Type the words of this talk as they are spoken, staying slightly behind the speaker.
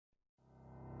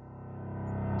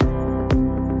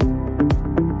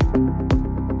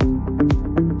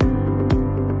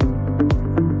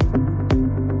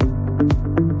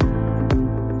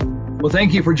Well,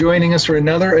 thank you for joining us for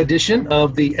another edition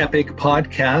of the EPICC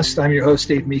podcast. I'm your host,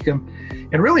 Dave Meekum,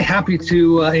 and really happy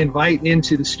to invite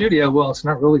into the studio. Well, it's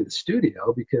not really the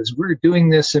studio because we're doing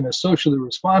this in a socially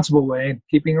responsible way,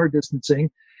 keeping our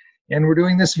distancing, and we're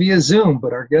doing this via Zoom.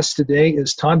 But our guest today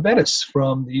is Todd Bettis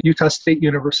from the Utah State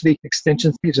University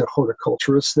Extension. He's a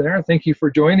horticulturist there. Thank you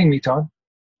for joining me, Todd.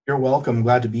 You're welcome.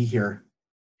 Glad to be here.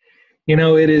 You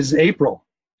know, it is April.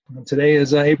 Today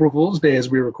is April Fool's Day as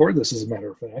we record this, as a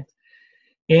matter of fact.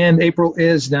 And April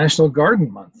is National Garden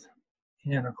Month.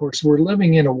 And of course, we're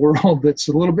living in a world that's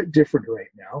a little bit different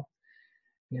right now.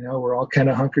 You know, we're all kind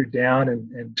of hunkered down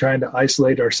and trying to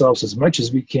isolate ourselves as much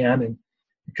as we can and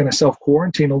kind of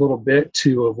self-quarantine a little bit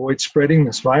to avoid spreading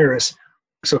this virus.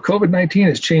 So COVID-19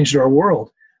 has changed our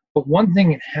world. But one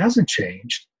thing it hasn't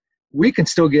changed, we can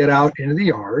still get out into the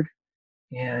yard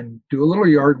and do a little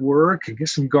yard work and get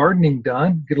some gardening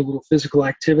done, get a little physical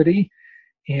activity,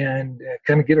 and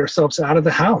kind of get ourselves out of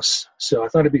the house. So I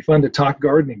thought it'd be fun to talk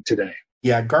gardening today.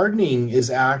 Yeah, gardening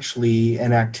is actually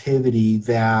an activity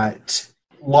that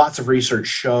lots of research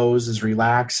shows is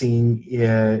relaxing.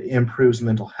 It improves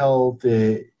mental health.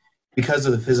 Because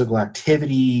of the physical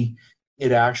activity,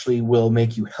 it actually will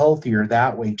make you healthier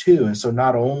that way too. And so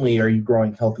not only are you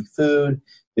growing healthy food,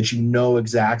 that you know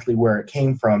exactly where it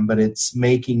came from, but it's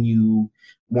making you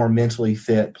more mentally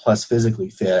fit plus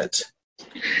physically fit.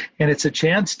 And it's a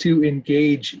chance to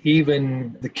engage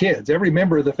even the kids. Every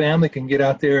member of the family can get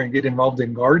out there and get involved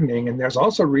in gardening. And there's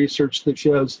also research that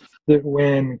shows that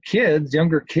when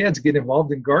younger kids get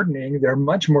involved in gardening, they're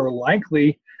much more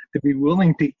likely to be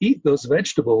willing to eat those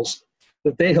vegetables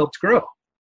that they helped grow.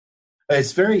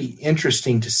 It's very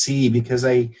interesting to see because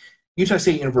Utah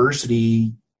State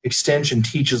University Extension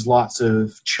teaches lots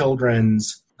of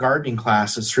children's gardening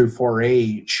classes through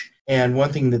 4-H. And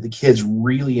one thing that the kids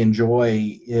really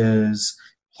enjoy is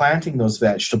planting those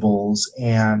vegetables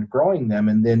and growing them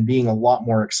and then being a lot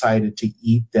more excited to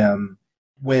eat them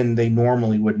when they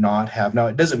normally would not have. Now,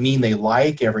 it doesn't mean they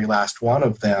like every last one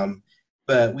of them,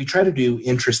 but we try to do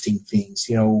interesting things.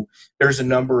 You know, there's a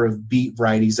number of beet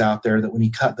varieties out there that when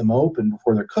you cut them open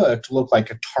before they're cooked, look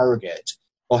like a target.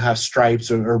 They'll have stripes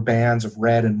or bands of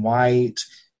red and white.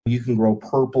 You can grow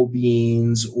purple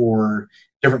beans or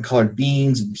different colored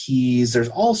beans and peas. There's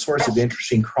all sorts of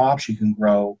interesting crops you can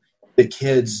grow that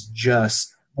kids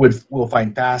just will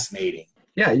find fascinating.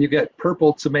 Yeah, you got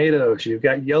purple tomatoes, you've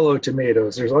got yellow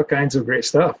tomatoes. There's all kinds of great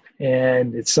stuff.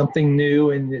 And it's something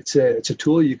new, and it's a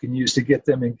tool you can use to get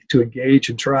them to engage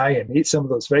and try and eat some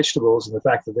of those vegetables. And the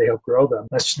fact that they help grow them,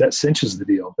 that cinches the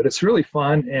deal. But it's really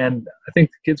fun, and I think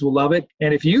the kids will love it.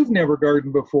 And if you've never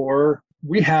gardened before,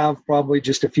 we have probably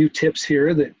just a few tips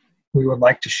here that we would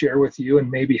like to share with you and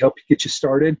maybe help you get you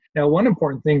started. Now, one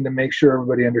important thing to make sure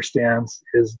everybody understands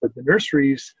is that the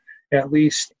nurseries, at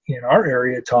least in our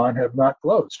area, Ton, have not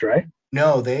closed, right?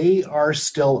 No, they are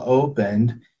still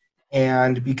open.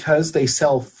 And because they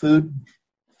sell food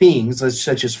things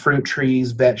such as fruit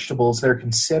trees, vegetables, they're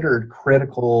considered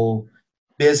critical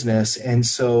business. And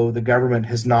so the government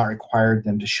has not required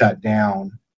them to shut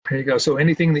down. There you go. So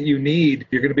anything that you need,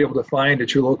 you're going to be able to find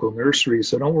at your local nursery.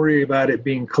 So don't worry about it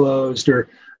being closed or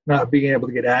not being able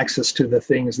to get access to the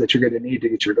things that you're going to need to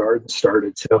get your garden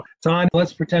started. So, Ton,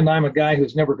 let's pretend I'm a guy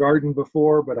who's never gardened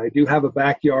before, but I do have a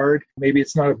backyard. Maybe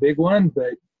it's not a big one,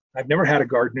 but I've never had a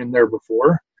garden in there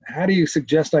before. How do you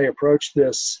suggest I approach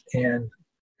this and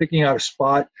picking out a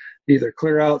spot, either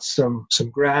clear out some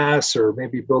grass or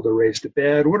maybe build a raised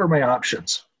bed? What are my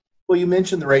options? Well, you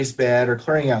mentioned the raised bed or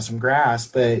clearing out some grass,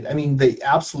 but I mean, the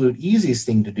absolute easiest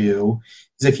thing to do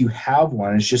is if you have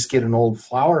one is just get an old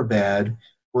flower bed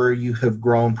where you have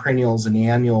grown perennials and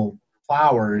annual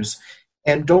flowers,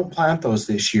 and don't plant those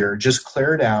this year. Just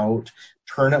clear it out,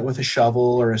 turn it with a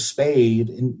shovel or a spade.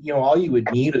 And, you know, all you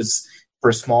would need is for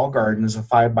a small garden is a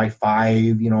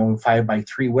 5x5,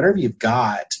 5x3, whatever you've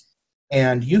got.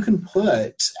 And you can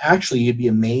actually, you'd be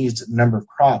amazed at the number of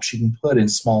crops you can put in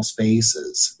small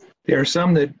spaces. There are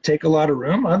some that take a lot of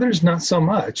room, others not so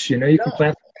much. You know, you can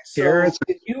plant carrots,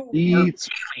 beets.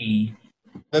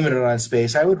 Limited on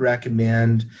space, I would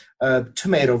recommend a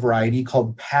tomato variety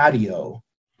called Patio.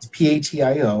 It's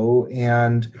Patio,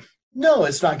 and no,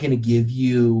 it's not going to give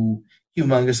you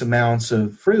humongous amounts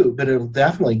of fruit, but it'll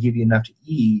definitely give you enough to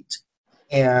eat.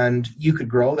 And you could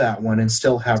grow that one and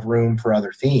still have room for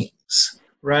other things.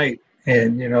 Right.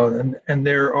 And, you know, and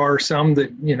there are some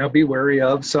that, you know, be wary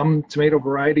of. Some tomato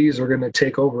varieties are going to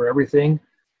take over everything.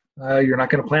 You're not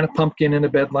going to plant a pumpkin in a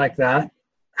bed like that.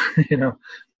 You know,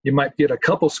 you might get a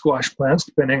couple squash plants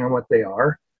depending on what they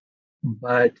are.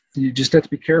 but you just have to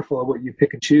be careful of what you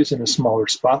pick and choose in a smaller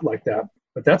spot like that.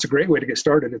 But that's a great way to get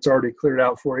started. It's already cleared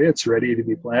out for you. It's ready to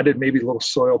be planted. Maybe a little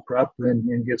soil prep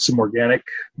and get some organic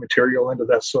material into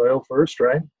that soil first,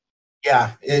 right?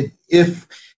 Yeah, if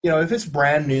it's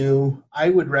brand new, I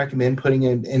would recommend putting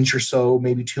an inch or so,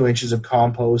 maybe 2 inches of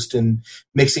compost and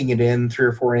mixing it in 3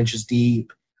 or 4 inches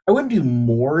deep. I wouldn't do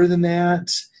more than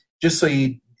that, just so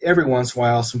every once in a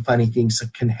while some funny things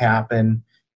can happen.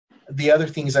 The other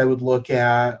things I would look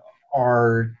at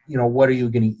are, what are you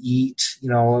going to eat?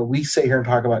 We sit here and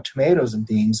talk about tomatoes and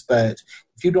things, but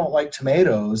if you don't like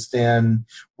tomatoes, then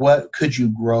what could you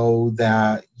grow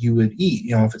that you would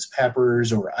eat? If it's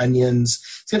peppers or onions,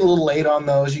 it's getting a little late on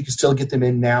those. You can still get them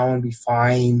in now and be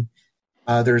fine.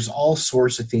 There's all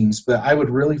sorts of things, but I would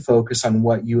really focus on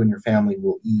what you and your family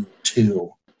will eat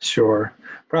too. Sure.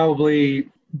 Probably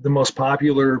the most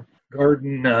popular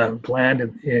garden plant,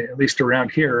 at least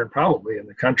around here and probably in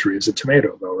the country, is a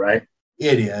tomato, though, right?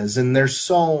 It is, and there's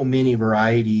so many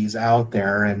varieties out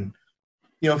there, and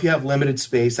if you have limited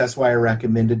space, that's why I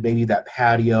recommended maybe that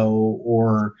patio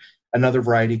or another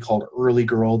variety called Early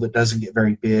Girl that doesn't get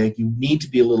very big. You need to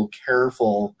be a little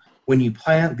careful when you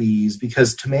plant these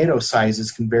because tomato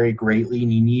sizes can vary greatly,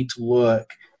 and you need to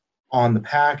look on the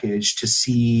package to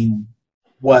see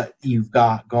what you've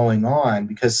got going on,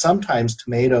 because sometimes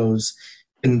tomatoes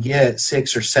can get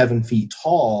 6 or 7 feet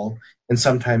tall, and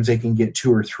sometimes they can get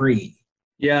 2 or 3.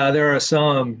 Yeah, there are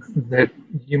some that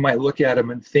you might look at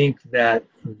them and think that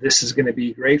this is going to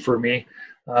be great for me.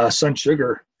 Sun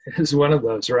Sugar is one of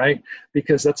those, right?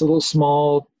 Because that's a little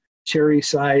small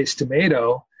cherry-sized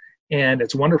tomato, and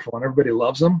it's wonderful, and everybody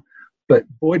loves them. But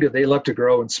boy, do they love to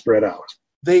grow and spread out.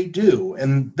 They do,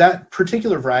 and that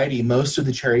particular variety, most of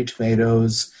the cherry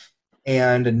tomatoes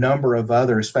and a number of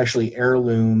other, especially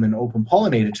heirloom and open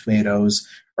pollinated tomatoes,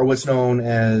 are what's known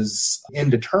as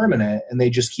indeterminate, and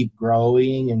they just keep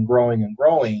growing and growing and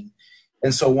growing.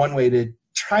 And so one way to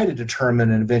try to determine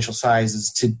an eventual size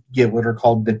is to get what are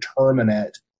called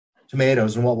determinate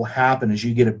tomatoes. And what will happen is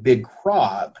you get a big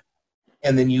crop,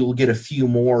 and then you'll get a few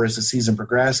more as the season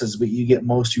progresses, but you get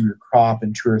most of your crop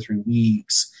in 2 or 3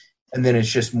 weeks. And then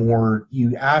it's just more,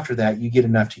 after that, you get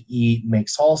enough to eat and make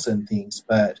salsa and things,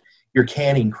 but your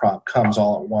canning crop comes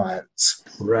all at once.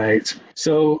 Right.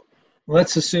 So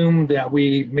let's assume that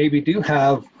we maybe do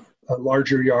have a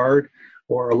larger yard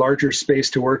or a larger space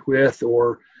to work with,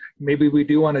 or maybe we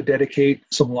do want to dedicate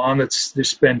some lawn that's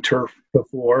just been turf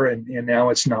before and now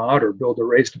it's not, or build a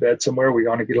raised bed somewhere. We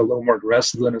want to get a little more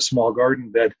aggressive than a small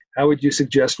garden bed. How would you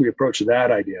suggest we approach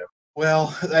that idea?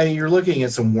 Well, you're looking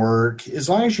at some work. As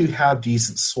long as you have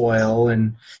decent soil,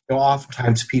 and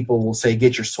oftentimes people will say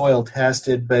get your soil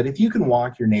tested, but if you can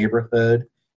walk your neighborhood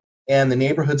and the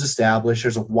neighborhood's established,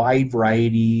 there's a wide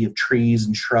variety of trees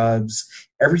and shrubs,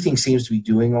 everything seems to be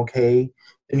doing okay,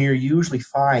 then you're usually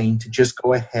fine to just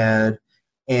go ahead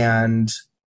and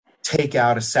take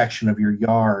out a section of your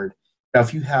yard. Now,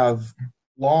 if you have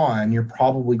lawn, you're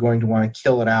probably going to want to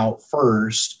kill it out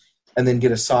first and then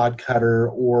get a sod cutter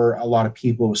or a lot of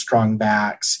people with strong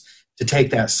backs to take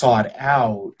that sod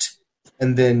out.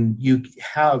 And then you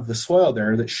have the soil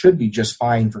there that should be just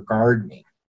fine for gardening.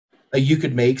 You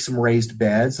could make some raised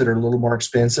beds that are a little more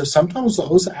expensive. Sometimes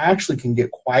those actually can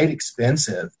get quite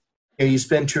expensive. You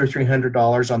spend $200 or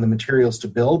 $300 on the materials to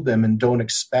build them and don't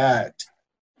expect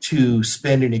to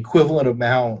spend an equivalent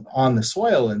amount on the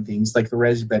soil and things like the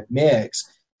raised bed mix.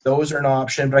 Those are an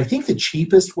option. But I think the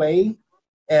cheapest way,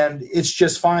 and it's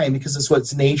just fine because it's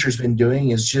what nature's been doing,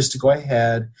 is just to go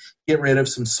ahead, get rid of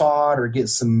some sod or get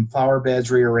some flower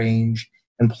beds rearranged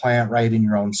and plant right in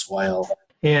your own soil.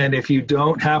 And if you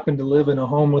don't happen to live in a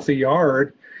home with a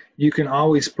yard, you can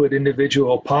always put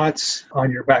individual pots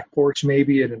on your back porch,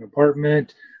 maybe at an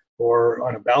apartment or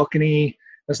on a balcony,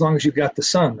 as long as you've got the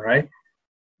sun, right?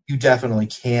 You definitely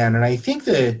can. And I think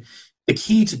that the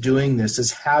key to doing this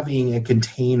is having a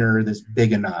container that's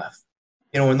big enough.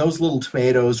 When those little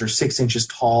tomatoes are 6 inches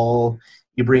tall,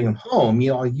 you bring them home,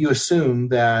 you assume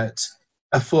that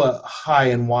a foot high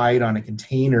and wide on a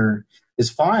container is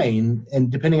fine.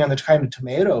 And depending on the kind of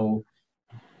tomato,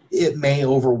 it may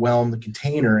overwhelm the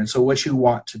container. And so what you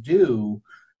want to do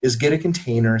is get a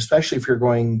container, especially if you're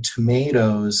growing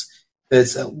tomatoes,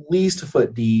 that's at least a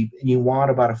foot deep, and you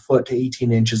want about a foot to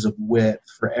 18 inches of width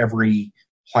for every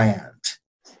plant.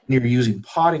 And you're using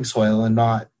potting soil and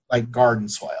not like garden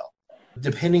soil.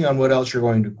 Depending on what else you're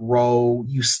going to grow,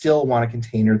 you still want a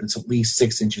container that's at least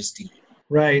 6 inches deep.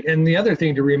 Right. And the other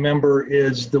thing to remember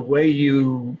is the way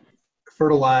you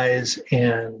fertilize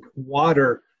and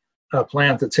water a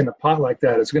plant that's in a pot like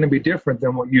that is going to be different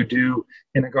than what you do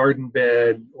in a garden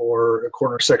bed or a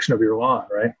corner section of your lawn,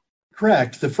 right?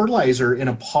 Correct. The fertilizer in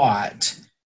a pot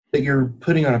that you're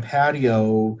putting on a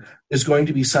patio is going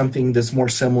to be something that's more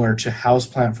similar to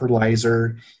houseplant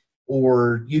fertilizer,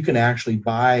 or you can actually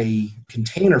buy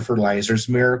container fertilizers,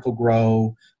 Miracle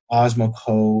Grow,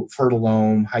 Osmocote,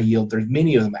 Fertilome, High Yield. There's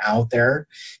many of them out there.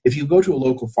 If you go to a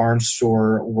local farm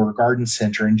store or garden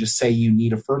center and just say you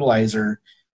need a fertilizer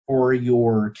for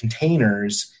your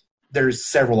containers, there's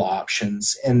several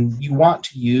options, and you want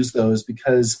to use those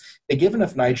because they give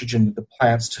enough nitrogen to the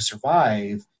plants to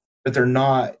survive, but they're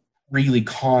not really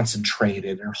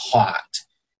concentrated or hot.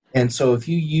 And so if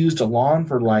you used a lawn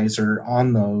fertilizer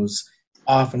on those,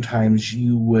 oftentimes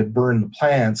you would burn the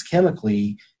plants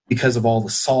chemically because of all the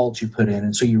salt you put in.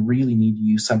 And so you really need to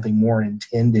use something more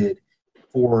intended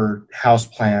for house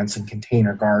plants and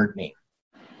container gardening.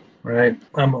 Right.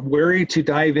 I'm wary to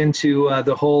dive into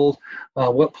the whole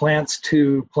what plants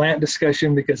to plant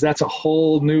discussion, because that's a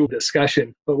whole new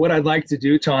discussion. But what I'd like to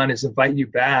do, Ton, is invite you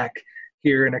back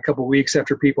here in a couple of weeks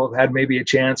after people have had maybe a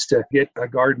chance to get a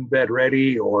garden bed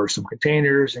ready or some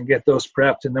containers and get those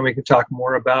prepped. And then we can talk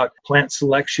more about plant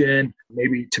selection,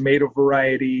 maybe tomato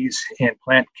varieties and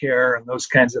plant care and those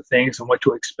kinds of things, and what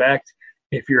to expect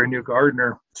if you're a new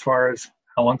gardener, as far as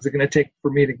how long is it going to take for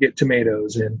me to get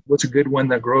tomatoes, and what's a good one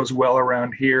that grows well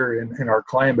around here in our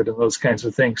climate, and those kinds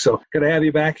of things. So could I have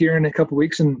you back here in a couple of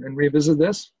weeks and revisit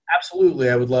this? Absolutely,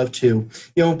 I would love to.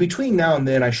 Between now and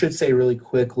then, I should say really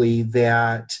quickly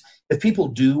that if people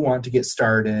do want to get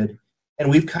started, and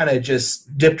we've kind of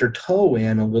just dipped our toe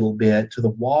in a little bit to the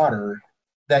water,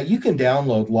 that you can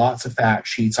download lots of fact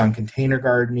sheets on container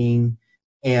gardening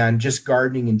and just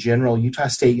gardening in general. Utah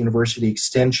State University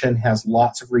Extension has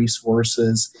lots of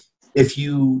resources. If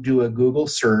you do a Google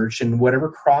search and whatever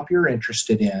crop you're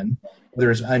interested in,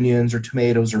 whether it's onions or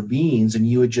tomatoes or beans, and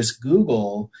you would just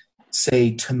Google,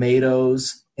 say,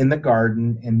 tomatoes in the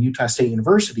garden and Utah State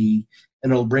University,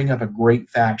 and it'll bring up a great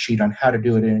fact sheet on how to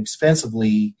do it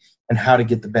inexpensively and how to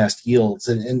get the best yields.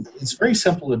 And it's very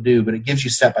simple to do, but it gives you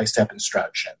step-by-step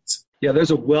instructions. Yeah,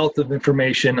 there's a wealth of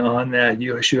information on that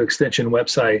USU Extension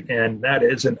website, and that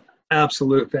is an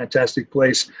absolute fantastic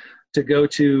place to go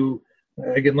to.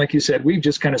 Again, like you said, we've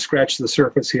just kind of scratched the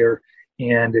surface here,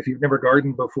 and if you've never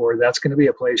gardened before, that's going to be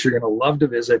a place you're going to love to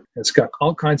visit. It's got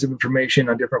all kinds of information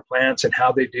on different plants and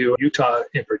how they do. Utah,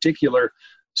 in particular,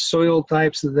 soil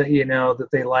types that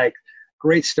they like.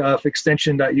 Great stuff.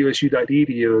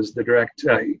 Extension.usu.edu is the direct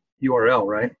URL,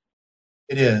 right?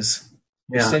 It is.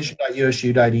 Yeah.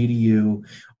 Extension.usu.edu.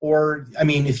 Or,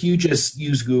 if you just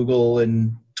use Google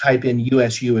and type in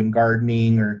USU and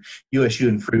gardening or USU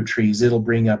and fruit trees, it'll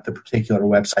bring up the particular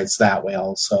websites that way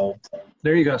also.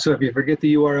 There you go. So if you forget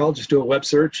the URL, just do a web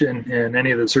search and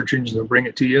any of the search engines will bring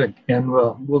it to you. And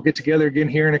we'll get together again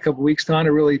here in a couple of weeks, Ton. I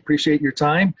really appreciate your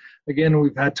time. Again,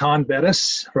 we've had Ton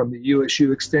Bettis from the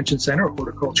USU Extension Center, a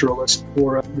horticulturalist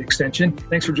for the Extension.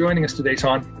 Thanks for joining us today,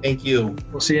 Ton. Thank you.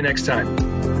 We'll see you next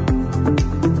time.